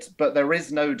with it, but there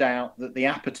is no doubt that the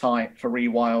appetite for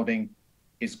rewilding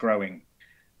is growing.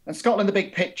 And Scotland, the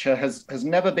big picture, has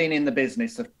never been in the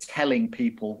business of telling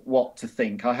people what to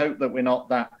think. I hope that we're not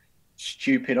that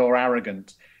stupid or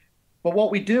arrogant. But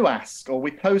what we do ask, or we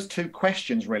pose two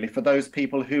questions really for those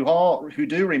people who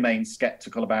do remain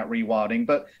skeptical about rewilding,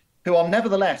 but who are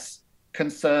nevertheless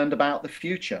concerned about the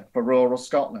future for rural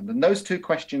Scotland. And those two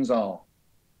questions are,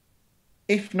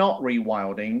 if not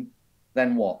rewilding,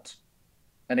 then what?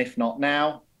 And if not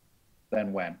now,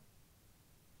 then when?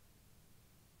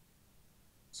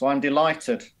 So I'm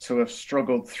delighted to have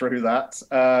struggled through that.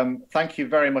 Thank you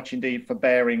very much indeed for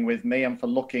bearing with me and for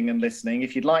looking and listening.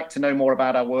 If you'd like to know more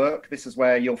about our work, this is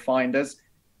where you'll find us.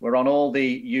 We're on all the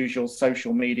usual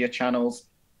social media channels.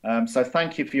 So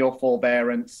thank you for your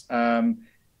forbearance. It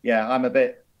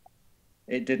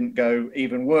didn't go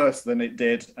even worse than it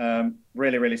did.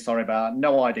 Really, really sorry about it.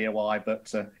 No idea why,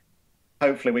 but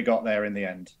hopefully we got there in the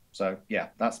end. So yeah,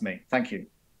 that's me. Thank you.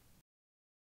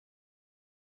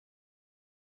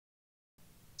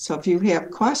 So if you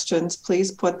have questions,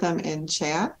 please put them in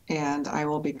chat, and I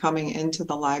will be coming into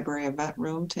the library event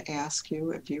room to ask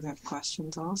you if you have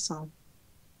questions also.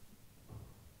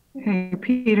 Hey,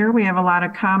 Peter, we have a lot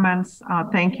of comments.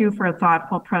 Thank you for a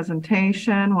thoughtful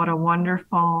presentation. What a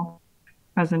wonderful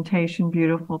presentation,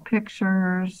 beautiful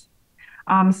pictures.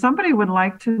 Somebody would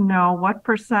like to know, what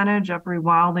percentage of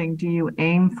rewilding do you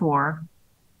aim for?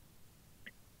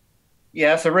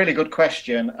 Yeah, it's a really good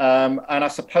question. And I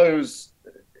suppose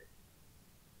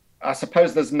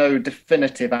there's no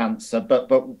definitive answer, but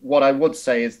what I would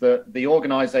say is that the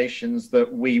organisations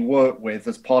that we work with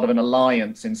as part of an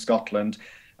alliance in Scotland,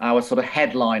 our sort of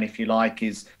headline, if you like,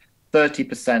 is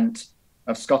 30%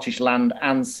 of Scottish land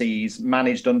and seas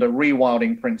managed under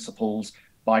rewilding principles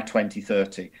by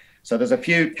 2030. So there's a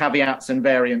few caveats and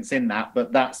variants in that,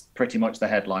 but that's pretty much the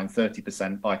headline,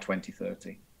 30% by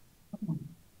 2030.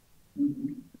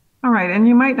 All right, and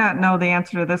you might not know the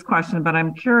answer to this question, but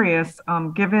I'm curious,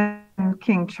 given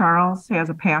King Charles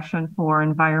has a passion for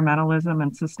environmentalism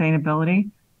and sustainability,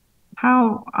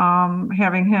 how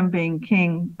having him being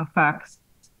king affects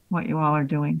what you all are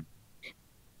doing?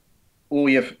 Oh,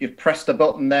 you've pressed a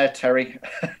button there, Terry.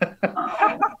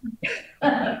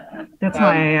 That's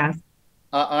why I asked.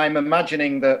 I'm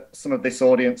imagining that some of this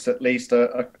audience, at least,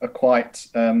 are quite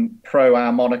pro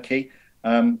our monarchy.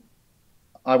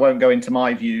 I won't go into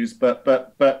my views, but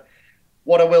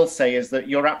what I will say is that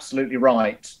you're absolutely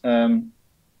right.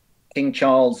 King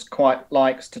Charles quite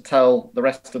likes to tell the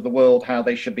rest of the world how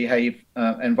they should behave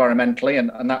environmentally,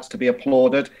 and that's to be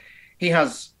applauded. He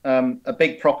has a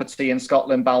big property in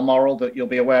Scotland, Balmoral, that you'll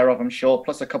be aware of, I'm sure,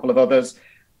 plus a couple of others.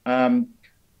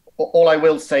 All I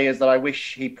will say is that I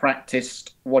wish he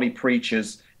practiced what he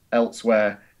preaches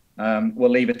elsewhere.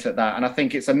 We'll leave it at that. And I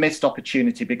think it's a missed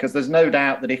opportunity, because there's no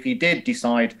doubt that if he did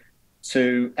decide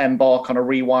to embark on a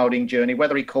rewilding journey,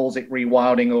 whether he calls it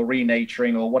rewilding or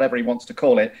renaturing or whatever he wants to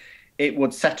call it, it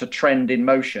would set a trend in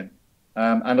motion.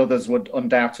 And others would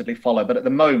undoubtedly follow. But at the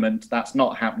moment, that's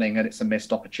not happening, and it's a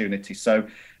missed opportunity. So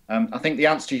I think the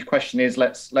answer to your question is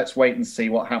let's wait and see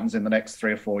what happens in the next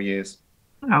 3 or 4 years.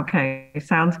 Okay,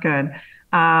 sounds good.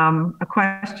 A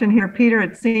question here, Peter.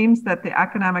 It seems that the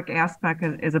economic aspect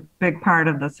is a big part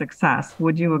of the success.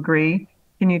 Would you agree?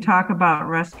 Can you talk about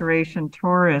restoration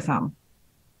tourism?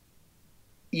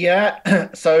 Yeah,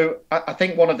 so I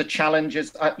think one of the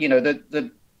challenges,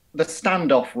 the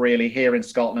standoff really here in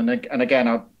Scotland, and again,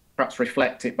 I'll perhaps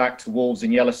reflect it back to wolves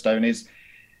in Yellowstone, is,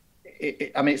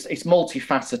 it's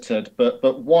multifaceted,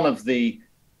 but one of the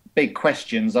big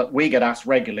questions that we get asked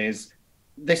regularly is,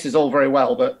 this is all very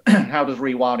well, but how does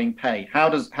rewilding pay? How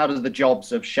does the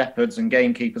jobs of shepherds and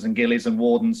gamekeepers and gillies and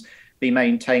wardens be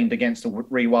maintained against a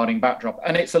rewilding backdrop?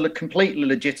 And it's a completely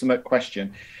legitimate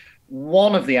question.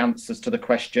 One of the answers to the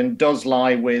question does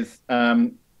lie with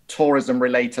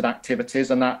tourism-related activities,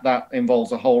 and that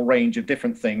involves a whole range of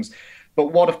different things.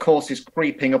 But what, of course, is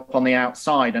creeping up on the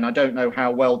outside, and I don't know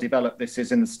how well developed this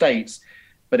is in the States,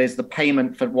 but is the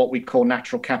payment for what we call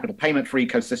natural capital, payment for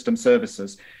ecosystem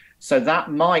services. So that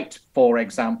might, for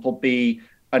example, be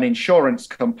an insurance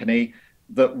company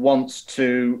that wants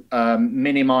to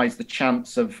minimize the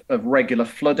chance of regular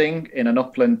flooding in an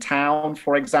upland town,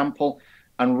 for example.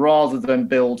 And rather than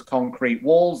build concrete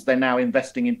walls, they're now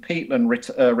investing in peatland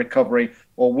recovery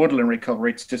or woodland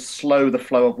recovery to slow the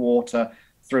flow of water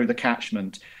through the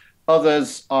catchment.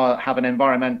 Others other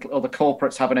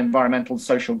corporates have an environmental and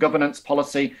social governance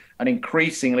policy, and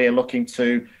increasingly are looking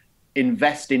to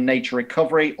invest in nature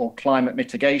recovery or climate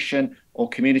mitigation or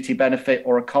community benefit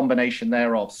or a combination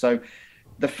thereof. So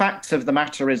the fact of the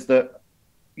matter is that,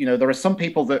 there are some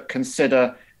people that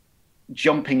consider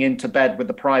jumping into bed with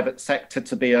the private sector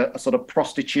to be a sort of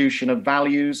prostitution of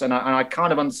values. And I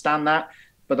kind of understand that.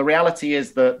 But the reality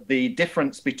is that the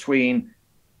difference between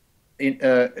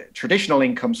traditional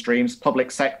income streams,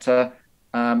 public sector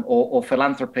or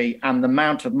philanthropy, and the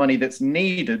amount of money that's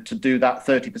needed to do that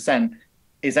 30%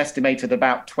 is estimated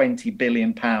about £20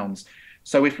 billion.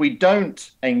 So if we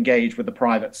don't engage with the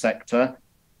private sector,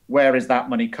 where is that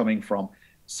money coming from?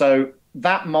 So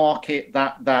that market,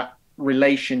 that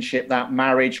relationship, that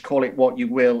marriage, call it what you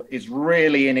will, is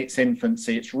really in its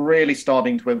infancy. It's really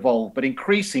starting to evolve. But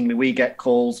increasingly, we get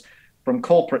calls from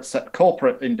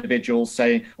corporate individuals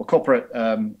saying, or corporate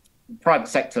private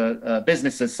sector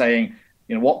businesses saying,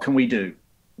 you know, what can we do?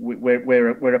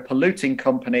 We're a polluting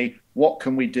company. What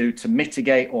can we do to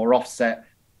mitigate or offset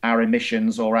our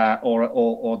emissions or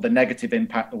the negative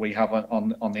impact that we have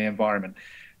on the environment?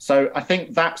 So I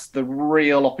think that's the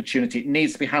real opportunity. It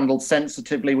needs to be handled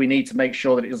sensitively. We need to make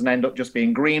sure that it doesn't end up just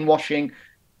being greenwashing.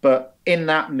 But in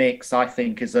that mix, I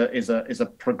think is a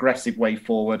progressive way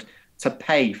forward to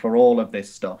pay for all of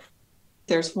this stuff.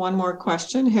 There's one more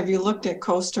question. Have you looked at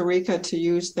Costa Rica to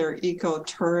use their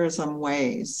ecotourism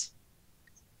ways?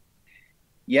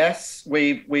 Yes,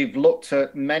 we've looked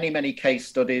at many case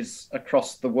studies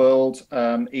across the world.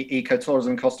 Ecotourism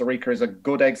in Costa Rica is a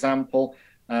good example.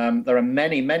 There are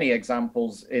many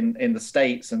examples in the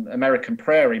States, and American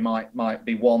Prairie might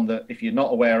be one that, if you're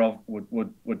not aware of,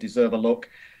 would deserve a look.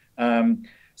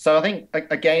 So I think,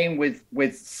 again,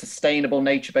 with sustainable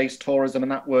nature-based tourism,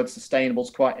 and that word sustainable is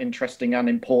quite interesting and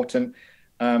important.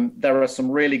 There are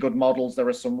some really good models. There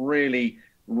are some really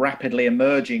rapidly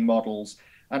emerging models.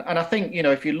 And I think, you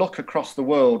know, if you look across the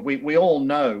world, we all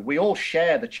know, we all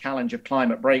share the challenge of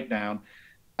climate breakdown.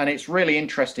 And it's really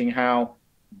interesting how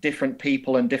different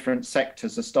people and different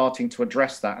sectors are starting to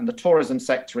address that. And the tourism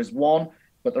sector is one,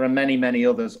 but there are many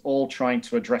others all trying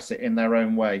to address it in their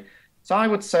own way. So I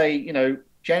would say, you know,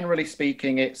 generally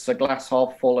speaking, it's a glass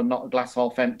half full and not a glass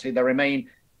half empty. There remain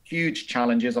huge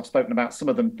challenges. I've spoken about some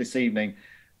of them this evening.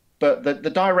 But the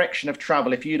direction of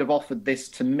travel, if you'd have offered this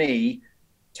to me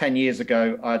 10 years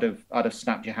ago, I'd have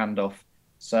snapped your hand off.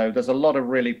 So there's a lot of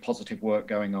really positive work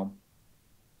going on.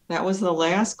 That was the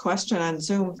last question on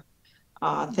Zoom.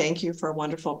 Thank you for a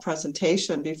wonderful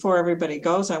presentation. Before everybody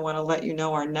goes, I want to let you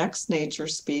know our next Nature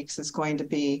Speaks is going to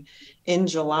be in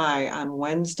July on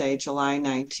Wednesday, July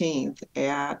 19th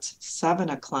at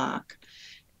 7 o'clock.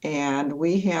 And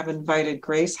we have invited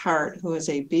Grace Hart, who is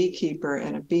a beekeeper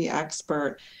and a bee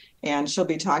expert, and she'll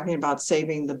be talking about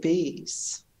saving the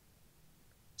bees.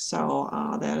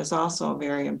 So that is also a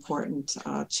very important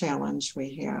challenge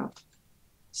we have.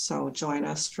 So join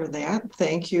us for that.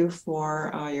 Thank you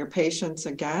for your patience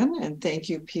again. And thank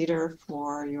you, Peter,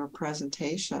 for your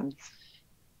presentation.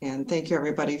 And thank you,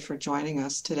 everybody, for joining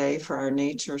us today for our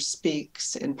Nature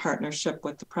Speaks in partnership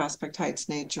with the Prospect Heights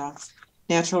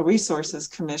Natural Resources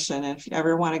Commission. And if you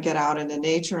ever want to get out into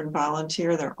nature and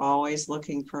volunteer, they're always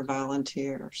looking for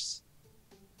volunteers.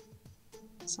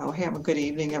 So have a good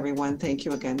evening, everyone. Thank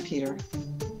you again, Peter.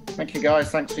 Thank you,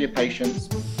 guys. Thanks for your patience.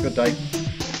 Good day.